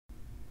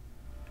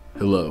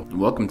Hello, and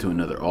welcome to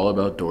another All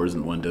About Doors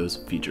and Windows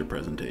feature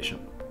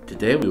presentation.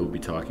 Today we will be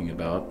talking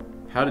about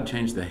how to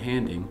change the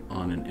handing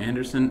on an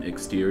Andersen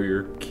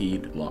exterior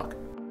keyed lock.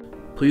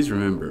 Please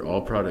remember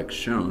all products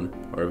shown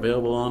are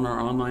available on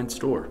our online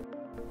store.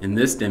 In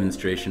this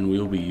demonstration we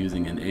will be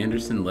using an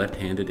Andersen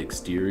left-handed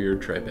exterior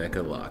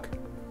Tribeca lock.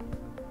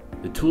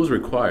 The tools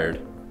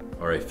required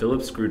are a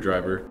Phillips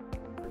screwdriver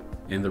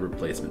and the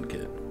replacement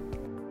kit.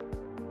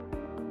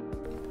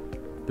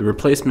 The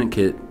replacement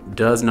kit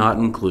does not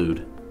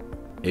include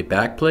a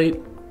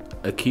backplate,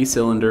 a key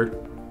cylinder,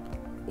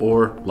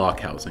 or lock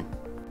housing.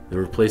 The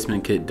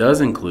replacement kit does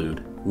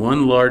include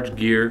one large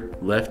gear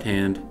left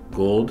hand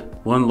gold,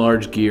 one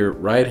large gear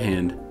right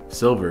hand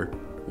silver,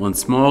 one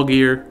small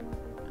gear,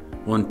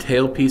 one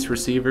tailpiece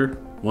receiver,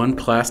 one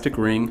plastic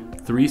ring,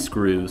 3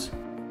 screws,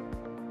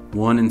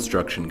 one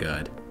instruction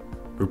guide.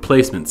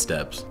 Replacement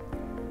steps.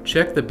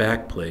 Check the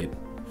backplate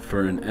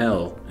for an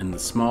L in the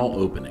small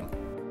opening.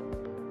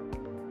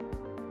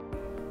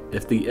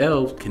 If the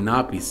L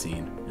cannot be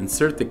seen,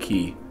 insert the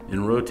key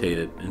and rotate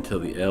it until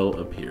the L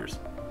appears.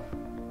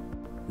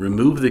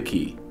 Remove the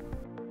key.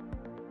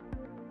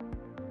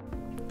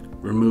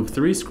 Remove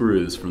 3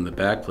 screws from the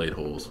backplate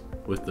holes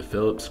with the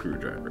Phillips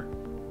screwdriver.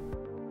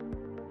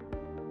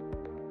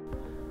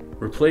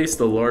 Replace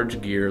the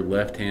large gear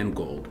left-hand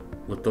gold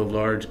with the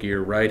large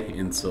gear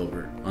right-hand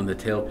silver on the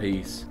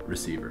tailpiece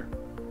receiver.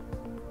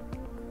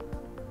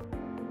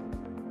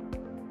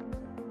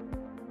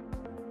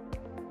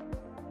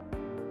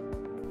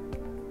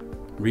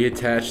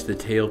 Reattach the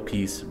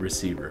tailpiece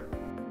receiver.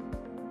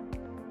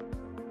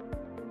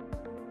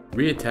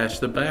 Reattach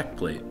the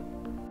backplate.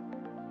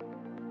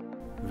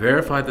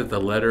 Verify that the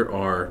letter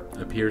R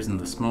appears in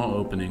the small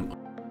opening.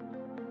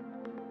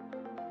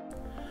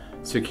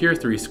 Secure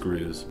 3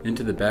 screws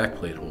into the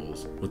backplate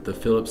holes with the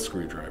Phillips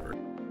screwdriver.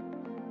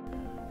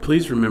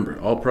 Please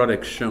remember all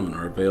products shown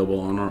are available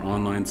on our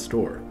online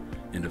store,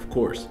 and of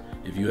course,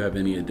 if you have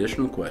any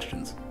additional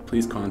questions,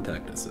 please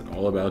contact us at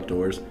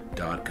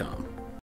allaboutdoors.com.